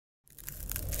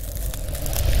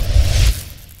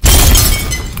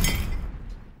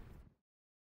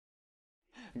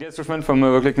Guest Ruffman from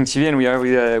OverClocking-TV, and we are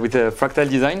with a FRACTAL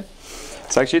design.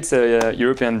 So actually it's a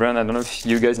European brand. I don't know if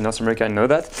you guys in North America know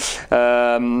that.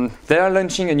 They are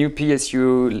launching a new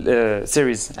PSU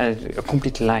series, a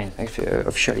complete line actually,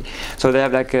 officially. So they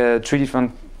have like three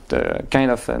different kind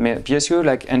of PSU,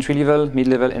 like entry level, mid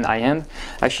level, and high end.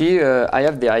 Actually, I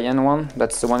have the high end one.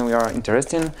 That's the one we are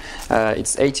interested in.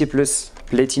 It's 80 plus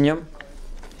platinum.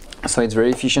 So it's very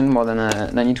efficient, more than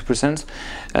 92%.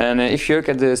 And if you look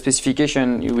at the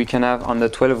specification, we can have on the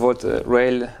 12 volt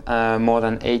rail more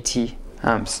than 80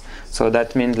 amps. So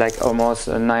that means like almost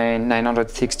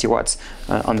 960 watts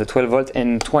on the 12 volt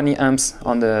and 20 amps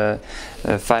on the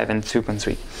 5 and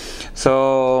 2.3.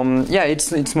 So yeah, it's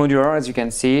modular, as you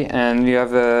can see, and we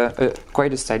have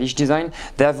quite a stylish design.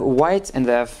 They have white, and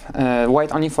they have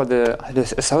white only for the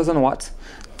 1000 watts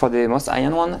for the most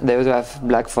high-end one. They also have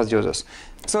black for the others.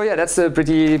 So yeah, that's a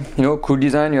pretty cool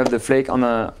design. You have the flake on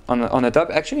the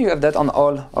top. Actually, you have that on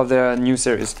all of their new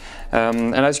series.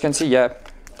 And as you can see, yeah,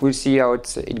 we'll see how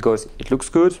it goes. It looks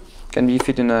good. Can be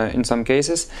fit in some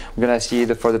cases. We're gonna see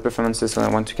for the performances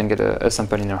once you can get a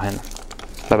sample in your hand.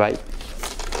 Bye bye.